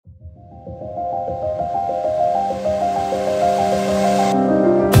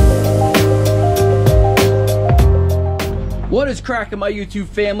is cracking, my YouTube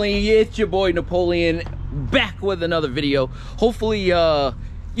family? It's your boy Napoleon, back with another video. Hopefully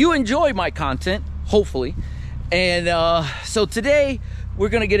you enjoy my content, hopefully. And so today we're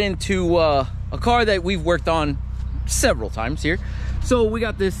gonna get into a car that we've worked on several times here. So we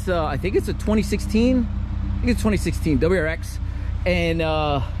got this, I think it's a 2016, Wrx.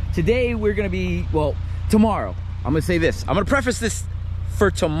 And today we're gonna be, well, tomorrow, I'm gonna say this, I'm gonna preface this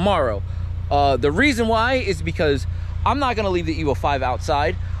for tomorrow. The reason why is because I'm not gonna leave the Evo 5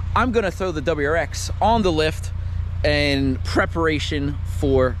 outside. I'm gonna throw the Wrx on the lift in preparation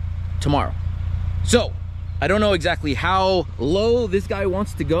for tomorrow. So I don't know exactly how low this guy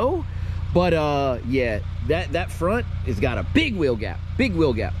wants to go, but yeah, that front has got a big wheel gap,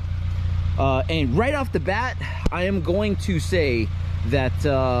 and right off the bat, I am going to say that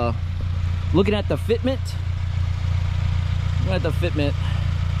looking at the fitment,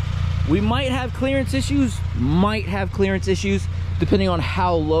 we might have clearance issues, depending on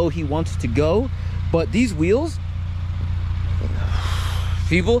how low he wants to go. But these wheels,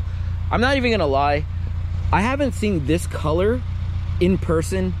 people, I'm not even gonna lie, I haven't seen this color in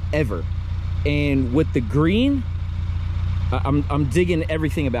person ever. And with the green, I'm digging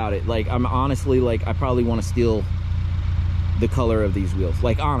everything about it. Like, I'm honestly, like, I probably want to steal the color of these wheels.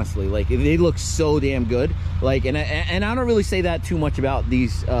 Like, honestly, like, they look so damn good. Like, and I don't really say that too much about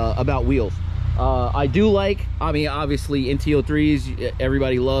these about wheels. I do like, I mean, obviously NT03s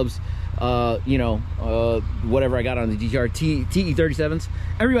everybody loves. You know, whatever I got on the GTR TE37s,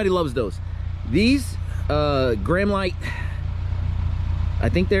 everybody loves those. These Gramlite, I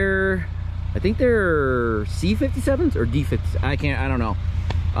think they're C57s or D50s. I don't know.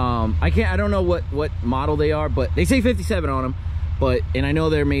 I don't know what model they are, but they say 57 on them. But, and I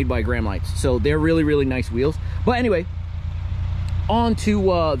know they're made by Gramlites, so they're really, really nice wheels. But anyway, on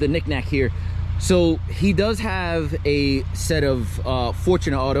to the knick-knack here. So he does have a set of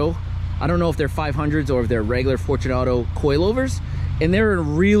Fortuna Auto. I don't know if they're 500s or if they're regular Fortuna Auto coilovers. And they're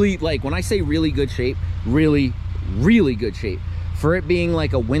in really, like, when I say really good shape, really, really good shape. For it being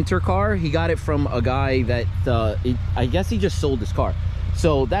like a winter car, he got it from a guy that, I guess he just sold his car.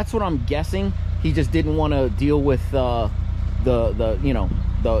 So that's what I'm guessing. He just didn't want to deal with the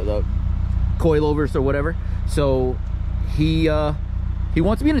coilovers or whatever. So he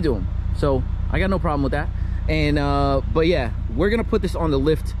wants me to do them. So I got no problem with that. And but yeah, we're gonna put this on the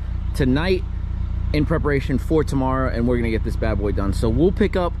lift tonight in preparation for tomorrow, and we're gonna get this bad boy done. So we'll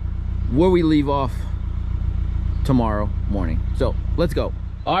pick up where we leave off tomorrow morning. So let's go.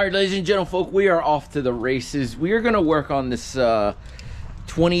 All right, ladies and gentlemen, folk, we are off to the races. We are gonna work on this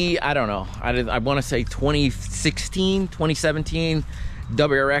 20, I don't know, I want to say 2016, 2017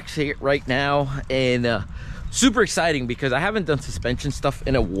 Wrx here right now. And super exciting because I haven't done suspension stuff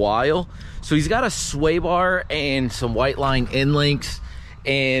in a while. So he's got a sway bar and some white line end links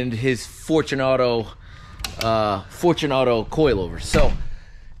and his Fortunato coilovers. So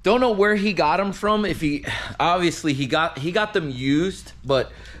don't know where he got them from. If he, obviously he got them used, but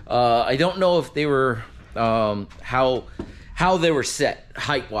I don't know if they were how they were set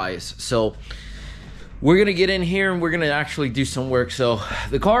height wise. So we're gonna get in here and we're gonna actually do some work. So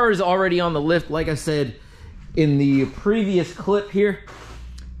the car is already on the lift, like I said in the previous clip here.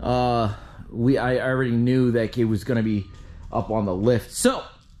 I already knew that it was gonna be up on the lift. So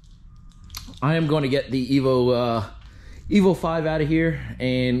I am going to get the Evo 5 out of here,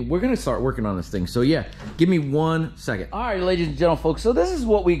 and we're gonna start working on this thing. So yeah, give me 1 second. All right, ladies and gentlemen, folks, so this is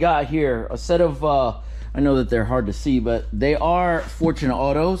what we got here. A set of I know that they're hard to see, but they are Fortuna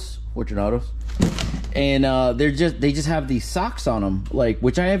Autos, and they just have these socks on them, like,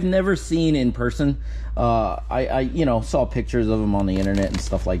 which I have never seen in person. I you know, saw pictures of them on the internet and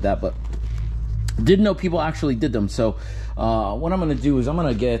stuff like that, but didn't know people actually did them. So what I'm gonna do is I'm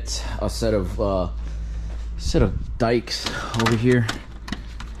gonna get a set of dikes over here.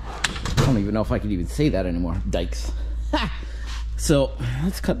 I don't even know if I can even say that anymore. Dikes. So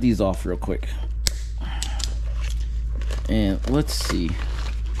let's cut these off real quick. And let's see.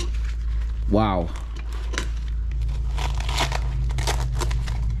 Wow.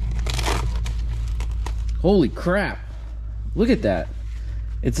 Holy crap. Look at that.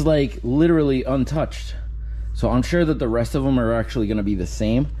 It's like literally untouched. So I'm sure that the rest of them are actually going to be the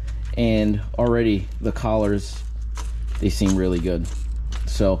same. And already the collars, they seem really good.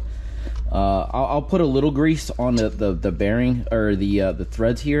 So I'll put a little grease on the bearing, or the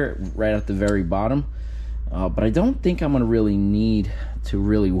threads here right at the very bottom. But I don't think I'm gonna really need to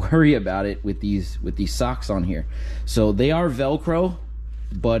really worry about it with these socks on here. So they are Velcro,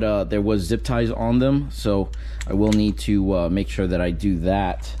 but there was zip ties on them, so I will need to make sure that I do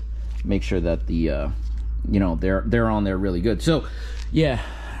that. Make sure that the you know, they're on there really good. So yeah,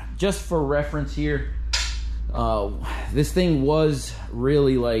 just for reference here, this thing was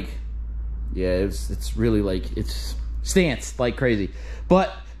really like, yeah, it's really like, it's stanced like crazy. But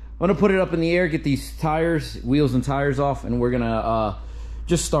I'm gonna put it up in the air, get these tires, wheels and tires off, and we're gonna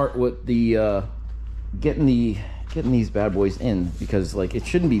just start with the getting these bad boys in, because like it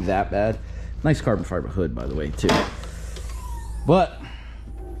shouldn't be that bad. Nice carbon fiber hood, by the way, too. But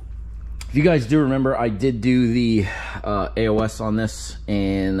if you guys do remember, I did do the AOS on this,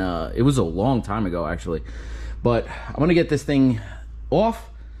 and it was a long time ago actually. But I'm gonna get this thing off,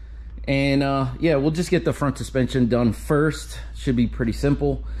 and yeah, we'll just get the front suspension done first. Should be pretty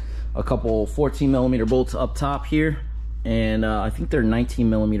simple. A couple 14mm bolts up top here, and I think they're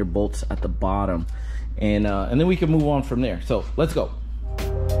 19mm bolts at the bottom, and then we can move on from there. So let's go.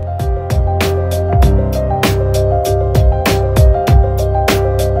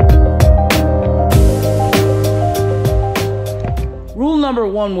 Rule number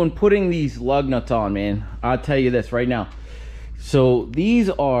one when putting these lug nuts on, man, I'll tell you this right now. So these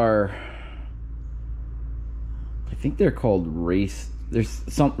are, I think they're called race. There's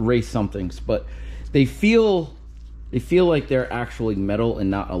some race somethings, but they feel like they're actually metal and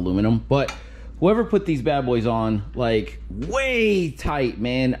not aluminum. But whoever put these bad boys on, like, way tight,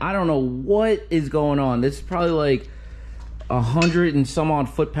 man. I don't know what is going on. This is probably like 100 and some odd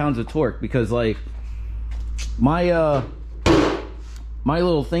foot-pounds of torque, because like my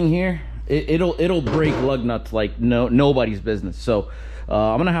little thing here, it'll break lug nuts like nobody's business. So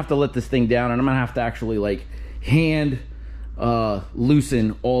I'm gonna have to let this thing down, and I'm gonna have to actually like hand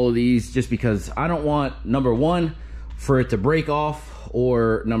loosen all of these, just because I don't want, number one, for it to break off,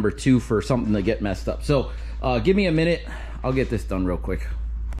 or number two, for something to get messed up. So give me a minute, I'll get this done real quick.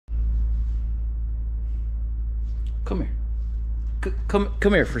 Come here,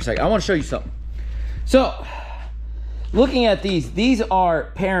 come here for a second. I want to show you something. So looking at these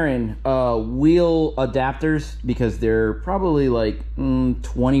are pairing wheel adapters, because they're probably like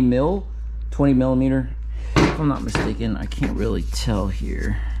 20 millimeter. If I'm not mistaken, I can't really tell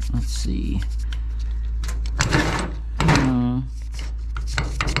here. Let's see.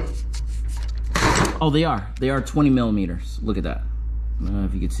 Oh, they are 20 millimeters. Look at that.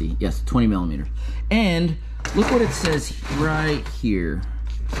 If you can see, yes, 20 millimeters. And look what it says right here.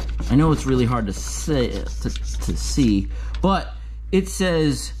 I know it's really hard to say to see, but it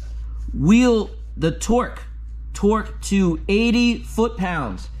says the torque to 80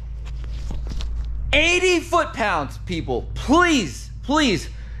 foot-pounds. 80 foot-pounds, people. Please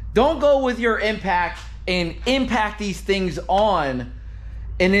don't go with your impact and impact these things on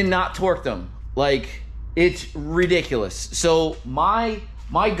and then not torque them. Like, it's ridiculous. So my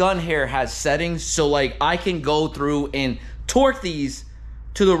gun here has settings, so like I can go through and torque these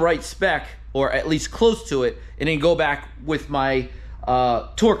to the right spec, or at least close to it, and then go back with my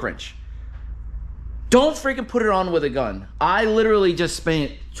torque wrench. Don't freaking put it on with a gun. I literally just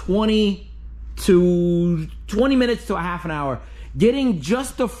spent 20 minutes to a half an hour getting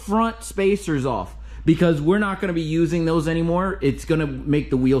just the front spacers off, because we're not going to be using those anymore. It's going to make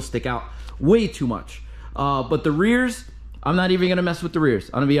the wheel stick out way too much. But the rears, I'm not even going to mess with the rears.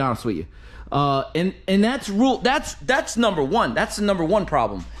 I'm going to be honest with you. And that's number one. That's the number one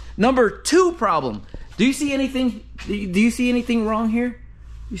problem. Number two problem. Do you see anything? Do you see anything wrong here?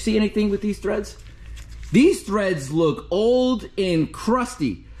 You see anything with these threads? These threads look old and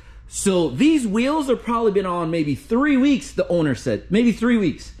crusty. So these wheels have probably been on maybe 3 weeks, the owner said. Maybe 3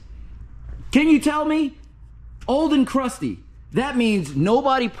 weeks. Can you tell me? Old and crusty. That means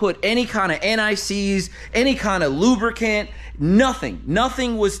nobody put any kind of NICs, any kind of lubricant, nothing.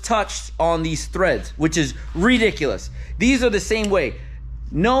 Nothing was touched on these threads, which is ridiculous. These are the same way.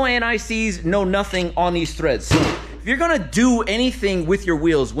 No NICs, no nothing on these threads. So if you're gonna do anything with your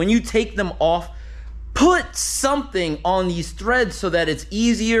wheels, when you take them off, put something on these threads so that it's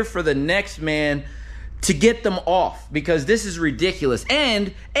easier for the next man to get them off, because this is ridiculous.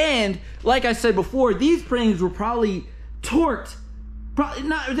 And like I said before, these springs were probably torqued.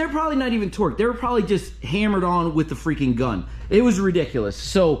 They're probably not even torqued. They were probably just hammered on with the freaking gun. It was ridiculous.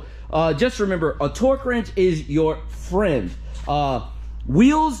 So just remember, a torque wrench is your friend.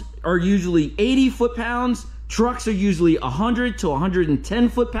 Wheels are usually 80 foot-pounds. Trucks are usually 100 to 110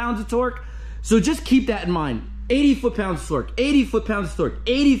 foot-pounds of torque. So just keep that in mind. 80 foot-pounds of torque, 80 foot-pounds of torque,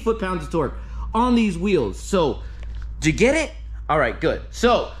 80 foot-pounds of torque on these wheels. So, did you get it? All right, good.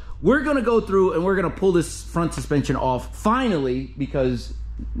 So, we're gonna go through and we're gonna pull this front suspension off finally, because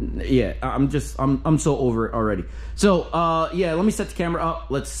yeah, I'm so over it already. So, yeah, let me set the camera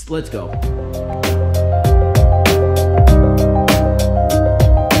up. Let's go.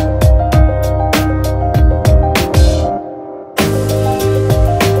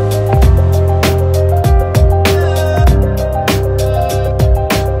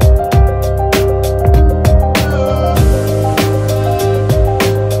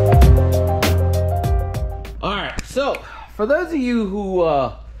 you who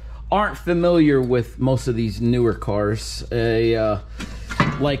aren't familiar with most of these newer cars,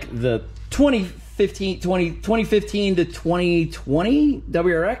 like the 2015 to 2020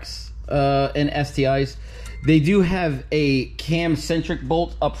 WRX and STIs, they do have a cam-centric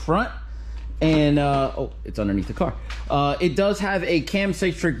bolt up front. And, oh, it's underneath the car. It does have a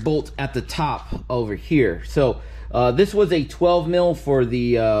cam-centric bolt at the top over here. So, this was a 12 mil for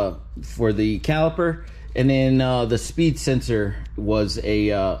the caliper. And then, the speed sensor was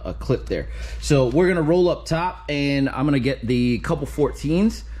a clip there. So, we're gonna roll up top, and I'm gonna get the couple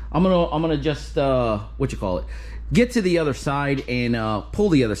 14s. I'm gonna just, get to the other side and, pull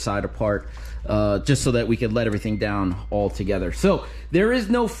the other side apart. Just so that we could let everything down all together. So there is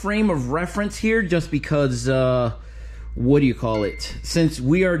no frame of reference here, just because since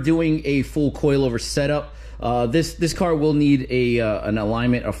we are doing a full coilover setup, this car will need an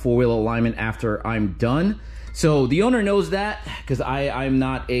alignment, a four-wheel alignment after I'm done. So the owner knows that, because I'm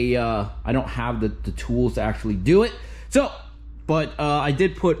not I don't have the tools to actually do it. So but I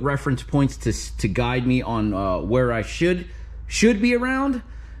did put reference points to guide me on where I should be around.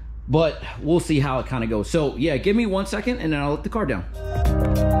 But we'll see how it kind of goes. So yeah, give me 1 second and then I'll let the car down.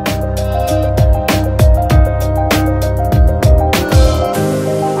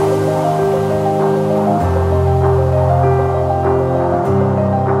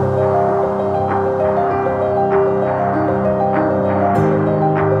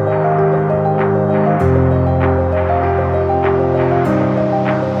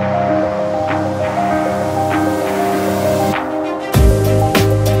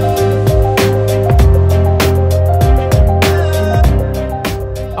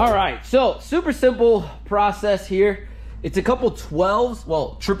 So super simple process here. It's a couple 12s,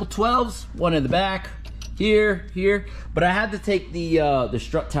 well, triple 12s, one in the back, here, but I had to take the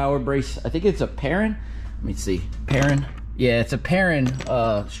strut tower brace. I think it's a Perrin. Let me see, Perrin. Yeah, it's a Perrin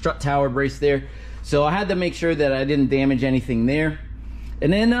strut tower brace there. So I had to make sure that I didn't damage anything there.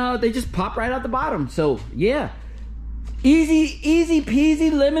 And then they just pop right out the bottom. So yeah, easy peasy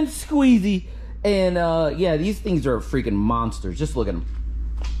lemon squeezy. And yeah, these things are freaking monsters. Just look at them.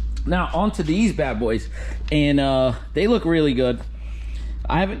 Now onto these bad boys, and they look really good.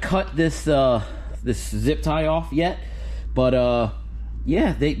 I haven't cut this this zip tie off yet, but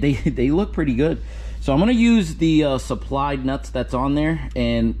yeah, they look pretty good. So I'm gonna use the supplied nuts that's on there,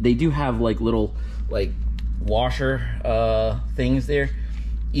 and they do have like little like washer things there,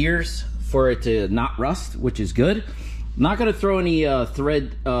 ears for it to not rust, which is good. I'm not gonna throw any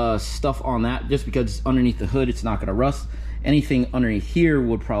thread stuff on that, just because it's underneath the hood, it's not gonna rust. Anything underneath here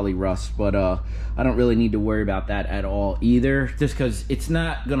would probably rust, but I don't really need to worry about that at all either, just because it's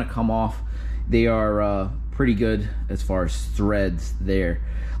not gonna come off. They are pretty good as far as threads there.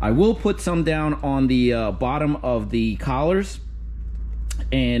 I will put some down on the bottom of the collars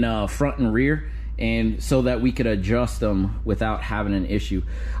and front and rear, and so that we could adjust them without having an issue.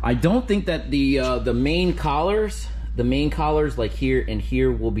 I don't think that the main collars like here and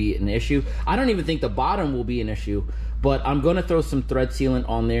here will be an issue. I don't even think the bottom will be an issue. But I'm gonna throw some thread sealant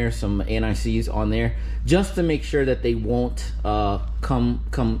on there, some anti-seize on there, just to make sure that they won't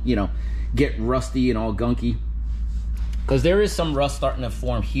you know, get rusty and all gunky. Because there is some rust starting to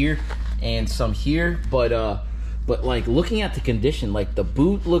form here and some here, but like looking at the condition, like the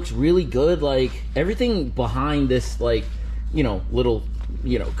boot looks really good. Like everything behind this, like, you know, little,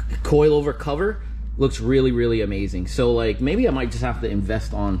 you know, coilover cover looks really amazing. So like maybe I might just have to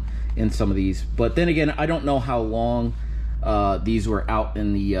invest in some of these, but then again, I don't know how long these were out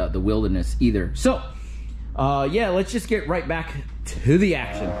in the wilderness either. So yeah, let's just get right back to the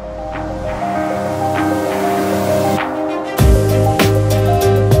action.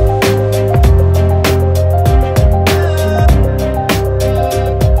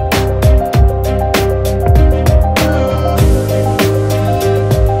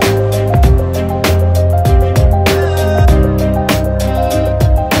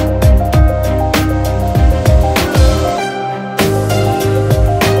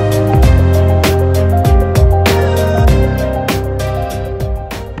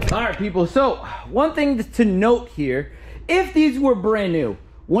 People, so one thing to note here, if these were brand new,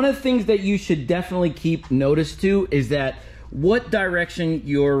 one of the things that you should definitely keep notice to is that what direction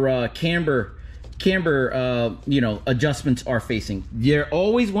your camber you know, adjustments are facing. You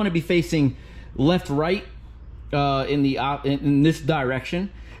always want to be facing left, right in this direction,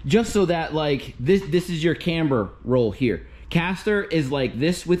 just so that like this is your camber roll here. Caster is like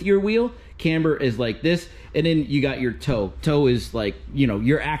this with your wheel, camber is like this, and then you got your toe. Toe is like, you know,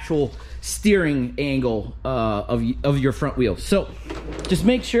 your actual steering angle of your front wheel. So just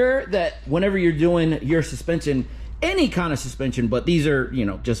make sure that whenever you're doing your suspension, any kind of suspension, but these are, you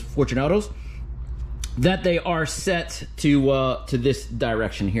know, just Fortunatos, that they are set to this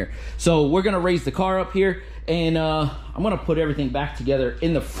direction here. So we're gonna raise the car up here, and I'm gonna put everything back together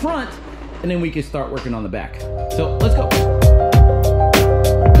in the front, and then we can start working on the back. So let's go.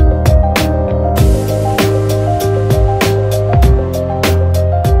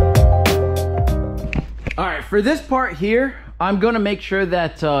 All right, for this part here, I'm gonna make sure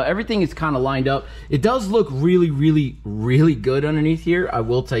that everything is kind of lined up. It does look really, really, really good underneath here, I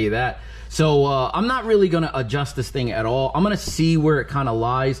will tell you that. So I'm not really gonna adjust this thing at all. I'm gonna see where it kind of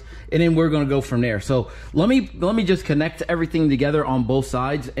lies, and then we're gonna go from there. So let me just connect everything together on both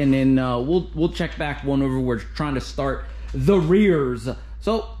sides, and then we'll check back whenever we're trying to start the rears.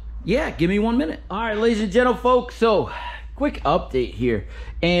 So yeah, give me 1 minute. All right, ladies and gentlemen, folks. So quick update here,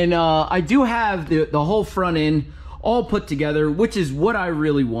 and I do have the whole front end all put together, which is what I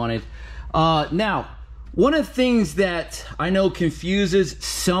really wanted. Now, one of the things that I know confuses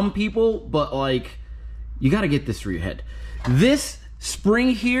some people, but like, you got to get this through your head. This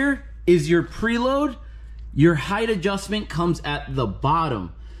spring here is your preload. Your height adjustment comes at the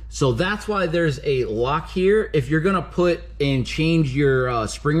bottom. So that's why there's a lock here. If you're gonna put and change your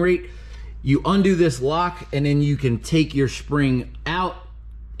spring rate, you undo this lock, and then you can take your spring out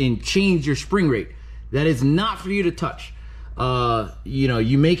and change your spring rate. That is not for you to touch. You know,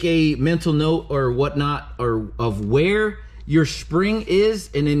 you make a mental note or whatnot, or of where your spring is,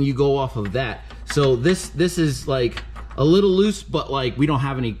 and then you go off of that. So this is like a little loose, but like we don't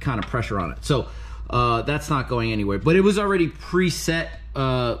have any kind of pressure on it. So that's not going anywhere. But it was already preset,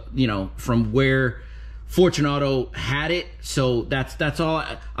 you know, from where Fortunato had it. So that's all.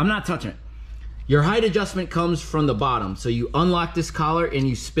 I'm not touching it. Your height adjustment comes from the bottom. So you unlock this collar and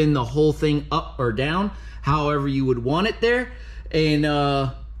you spin the whole thing up or down, however you would want it there. And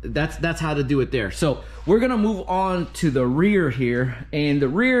that's how to do it there. So we're gonna move on to the rear here. And the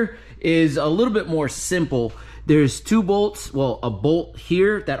rear is a little bit more simple. There's 2 bolts, well, a bolt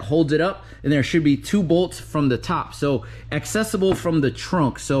here that holds it up, and there should be 2 bolts from the top. So accessible from the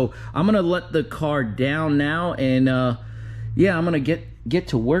trunk. So I'm gonna let the car down now, and yeah, I'm gonna get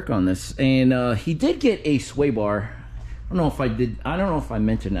to work on this. And he did get a sway bar. I don't know if I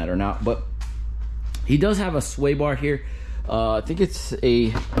mentioned that or not, but he does have a sway bar here. I think it's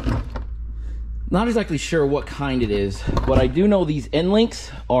a, not exactly sure what kind it is, but I do know these end links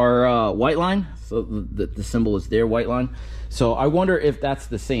are white line. So the symbol is there, white line. So I wonder if that's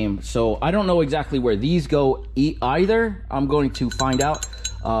the same. So I don't know exactly where these go either. I'm going to find out.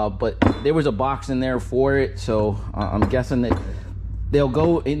 But there was a box in there for it. So I'm guessing that they'll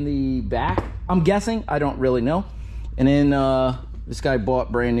go in the back. I'm guessing, I don't really know. And then this guy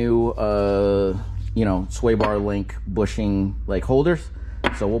bought brand new, you know, sway bar link bushing like holders.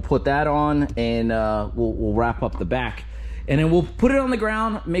 So we'll put that on, and we'll wrap up the back. And then we'll put it on the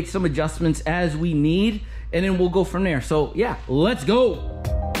ground, make some adjustments as we need, and then we'll go from there. So yeah, let's go.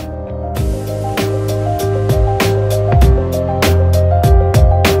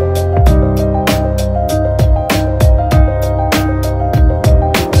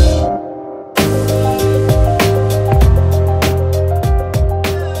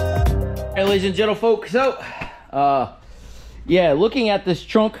 Hey, ladies and gentlemen, folks. So, yeah, looking at this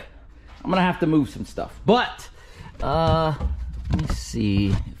trunk, I'm gonna have to move some stuff, but let me see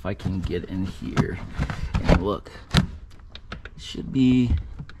if I can get in here and look. It should be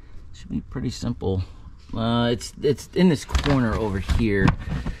pretty simple. It's in this corner over here,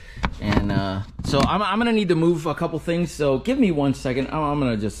 and so I'm gonna need to move a couple things. So give me 1 second. I'm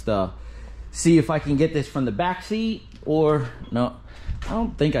gonna just see if I can get this from the back seat, or no, I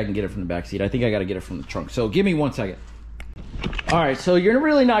don't think I can get it from the back seat. I think I got to get it from the trunk. So give me 1 second. All right, so you're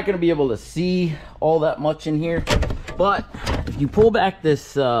really not going to be able to see all that much in here, but if you pull back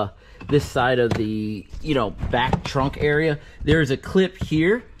this this side of the, you know, back trunk area, there's a clip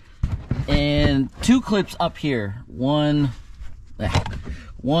here and 2 clips up here. One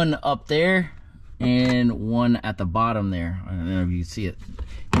up there and one at the bottom there. I don't know if you can see it.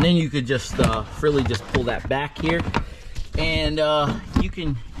 And then you could just freely just pull that back here, and you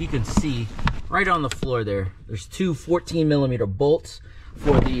can see right on the floor there's 2 14mm bolts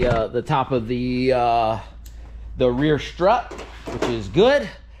for the top of the rear strut, which is good.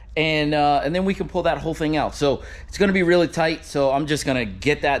 And then we can pull that whole thing out. So it's going to be really tight. So I'm just going to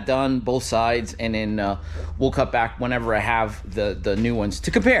get that done, both sides, and then we'll cut back whenever I have the new ones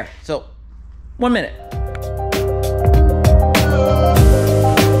to compare. So 1 minute.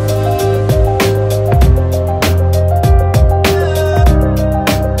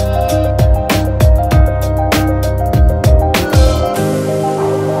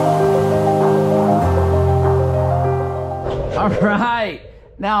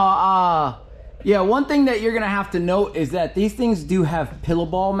 Yeah, one thing that you're gonna have to note is that these things do have pillow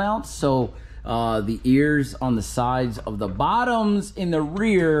ball mounts. So the ears on the sides of the bottoms in the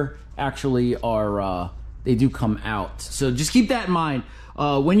rear actually are, they do come out. So just keep that in mind.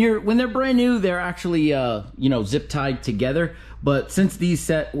 When they're brand new, they're actually, you know, zip tied together. But since these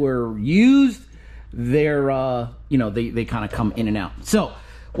set were used, they're, you know, they kind of come in and out. So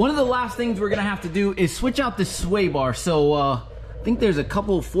one of the last things we're gonna have to do is switch out the sway bar. So I think there's a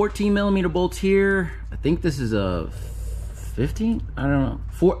couple 14mm bolts here. I think this is a 15. I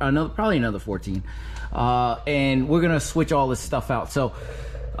don't know. Probably another 14. And we're gonna switch all this stuff out. So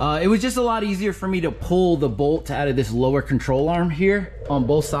it was just a lot easier for me to pull the bolt out of this lower control arm here on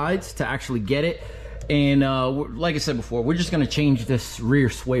both sides to actually get it. And like I said before, we're just gonna change this rear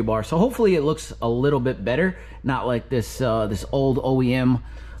sway bar. So hopefully it looks a little bit better, not like this this old OEM.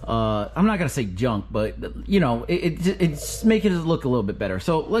 I'm not gonna say junk, but you know, it's making it look a little bit better.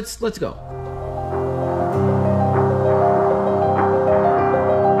 So let's go.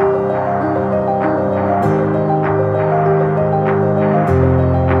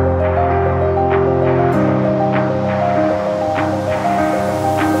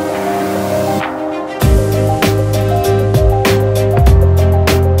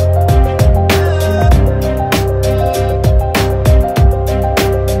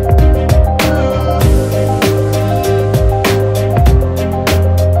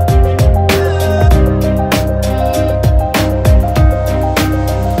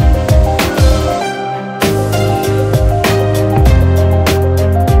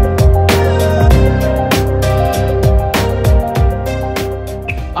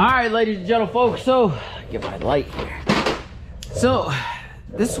 Ladies and gentlemen, folks, so get my light here. So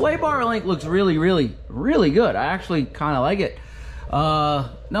this sway bar link looks really good. I actually kind of like it.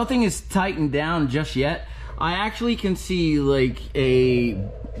 Nothing is tightened down just yet. I actually can see like a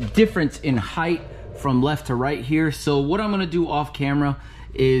difference in height from left to right here. So what I'm going to do off camera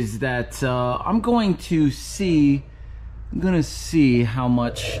is that I'm going to see how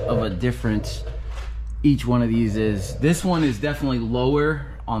much of a difference each one of these is. This one is definitely lower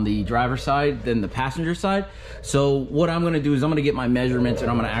on the driver's side than the passenger side. So what I'm gonna do is I'm gonna get my measurements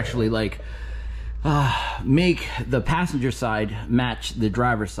and I'm gonna actually like make the passenger side match the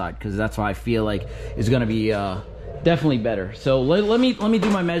driver's side, because that's what I feel like is gonna be definitely better. So let me do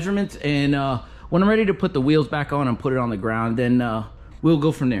my measurements, and when I'm ready to put the wheels back on and put it on the ground, then we'll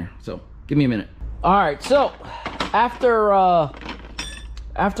go from there. So give me a minute. All right, so after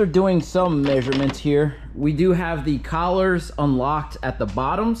doing some measurements here, we do have the collars unlocked at the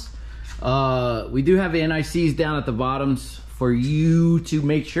bottoms. We do have the NICs down at the bottoms for you to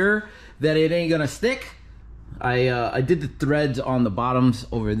make sure that it ain't gonna stick. I did the threads on the bottoms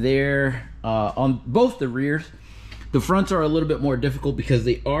over there, on both the rears. The fronts are a little bit more difficult because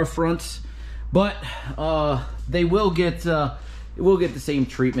they are fronts, but they will get the same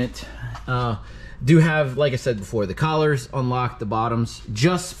treatment. Do have, like I said before, the collars unlock the bottoms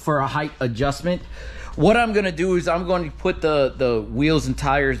just for a height adjustment. What I'm gonna do is I'm going to put the wheels and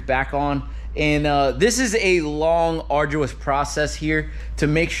tires back on, and this is a long, arduous process here to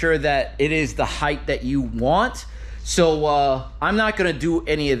make sure that it is the height that you want. So I'm not gonna do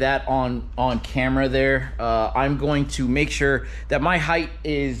any of that on camera there. I'm going to make sure that my height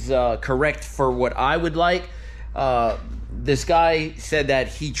is correct for what I would like. This guy said that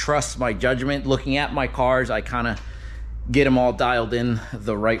he trusts my judgment. Looking at my cars, I kind of get them all dialed in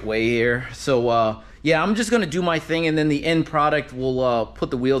the right way here. So yeah, I'm just gonna do my thing, and then the end product, we'll put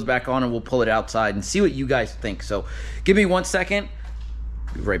the wheels back on and we'll pull it outside and see what you guys think. So give me 1 second,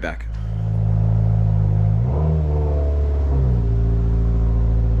 be right back.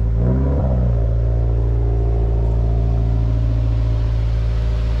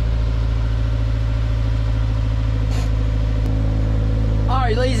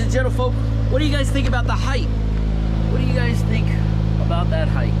 Ladies and gentlemen, folks, what do you guys think about the height? What do you guys think about that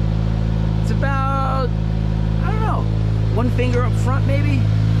height? It's about, I don't know, 1 finger up front maybe?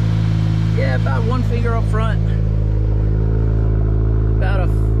 Yeah, about 1 finger up front.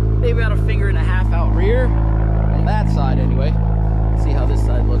 Maybe about a finger and a half out rear. On that side anyway. Let's see how this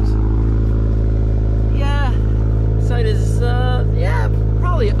side looks. Yeah, this side is, yeah,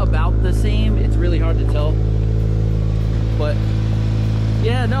 probably about the same. It's really hard to tell. But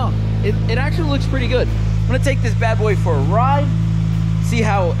yeah, no, it actually looks pretty good. I'm gonna take this bad boy for a ride, see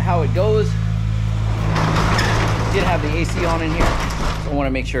how it goes. Did have the AC on in here, so I want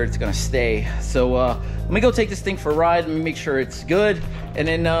to make sure it's gonna stay. So let me go take this thing for a ride. Let me make sure it's good, and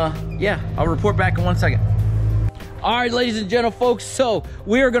then yeah, I'll report back in 1 second. All right, ladies and gentlemen, folks, so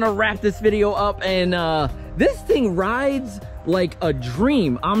we are gonna wrap this video up, and this thing rides like a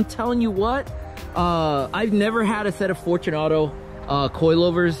dream. I'm telling you what, I've never had a set of Fortunato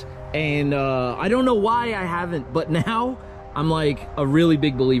coilovers, and I don't know why I haven't, but now I'm like a really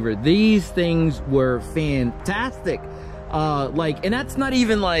big believer. These things were fantastic. Like, and that's not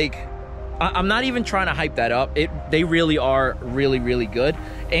even like, I'm not even trying to hype that up. They really are really, really good.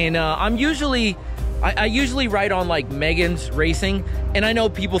 And I usually write on like Megan's Racing, and I know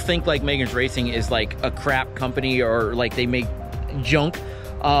people think like Megan's Racing is like a crap company or like they make junk.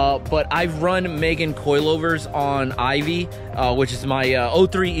 But I've run Megan coilovers on Ivy, which is my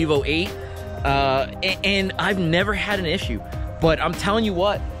 03 Evo 8, and I've never had an issue. But I'm telling you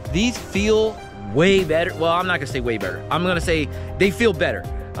what, these feel way better. Well, I'm not gonna say way better. I'm gonna say they feel better.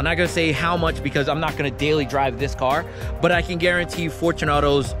 I'm not gonna say how much because I'm not gonna daily drive this car, but I can guarantee you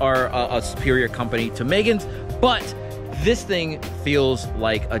Fortunatos are a superior company to Megan's. But this thing feels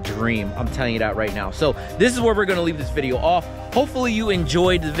like a dream. I'm telling you that right now. So this is where we're gonna leave this video off. Hopefully you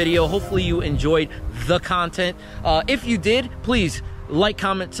enjoyed the video. Hopefully you enjoyed the content. If you did, please like,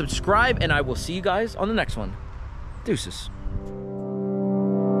 comment, subscribe, and I will see you guys on the next one. Deuces.